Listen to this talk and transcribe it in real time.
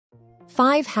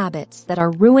5 habits that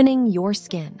are ruining your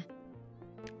skin.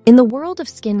 In the world of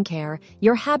skincare,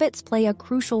 your habits play a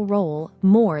crucial role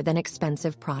more than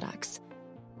expensive products.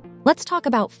 Let's talk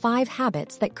about 5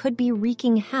 habits that could be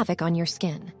wreaking havoc on your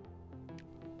skin.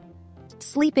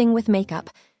 Sleeping with makeup.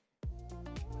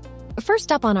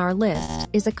 First up on our list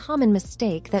is a common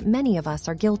mistake that many of us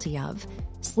are guilty of: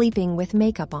 sleeping with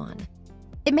makeup on.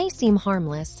 It may seem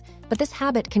harmless, but this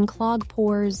habit can clog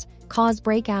pores, cause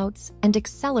breakouts, and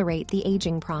accelerate the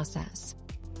aging process.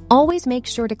 Always make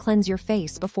sure to cleanse your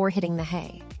face before hitting the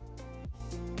hay.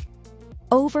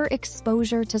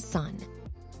 Overexposure to sun.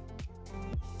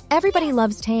 Everybody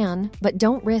loves tan, but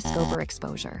don't risk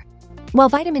overexposure. While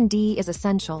vitamin D is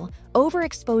essential,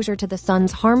 overexposure to the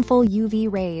sun's harmful UV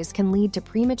rays can lead to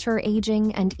premature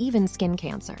aging and even skin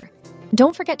cancer.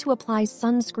 Don't forget to apply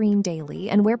sunscreen daily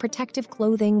and wear protective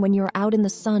clothing when you're out in the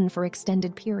sun for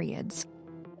extended periods.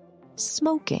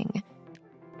 Smoking.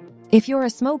 If you're a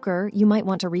smoker, you might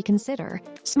want to reconsider.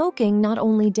 Smoking not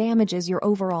only damages your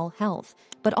overall health,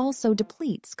 but also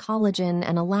depletes collagen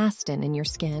and elastin in your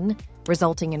skin,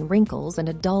 resulting in wrinkles and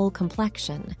a dull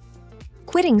complexion.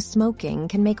 Quitting smoking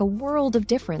can make a world of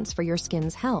difference for your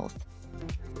skin's health.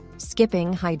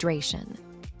 Skipping hydration.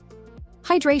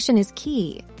 Hydration is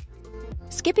key.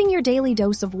 Skipping your daily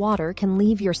dose of water can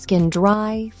leave your skin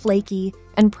dry, flaky,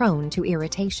 and prone to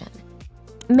irritation.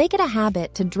 Make it a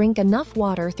habit to drink enough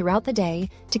water throughout the day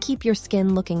to keep your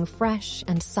skin looking fresh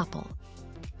and supple.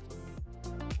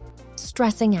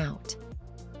 Stressing out.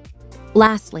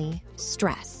 Lastly,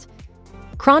 stress.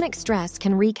 Chronic stress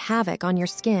can wreak havoc on your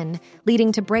skin,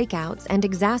 leading to breakouts and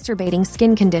exacerbating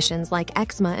skin conditions like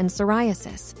eczema and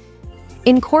psoriasis.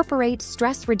 Incorporate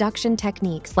stress reduction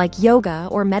techniques like yoga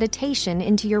or meditation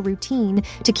into your routine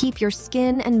to keep your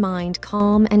skin and mind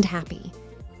calm and happy.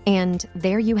 And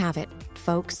there you have it,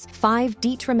 folks, 5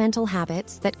 detrimental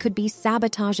habits that could be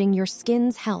sabotaging your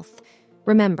skin's health.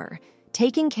 Remember,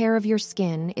 taking care of your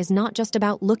skin is not just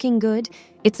about looking good,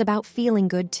 it's about feeling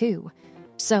good too.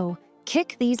 So,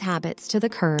 kick these habits to the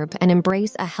curb and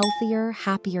embrace a healthier,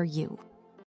 happier you.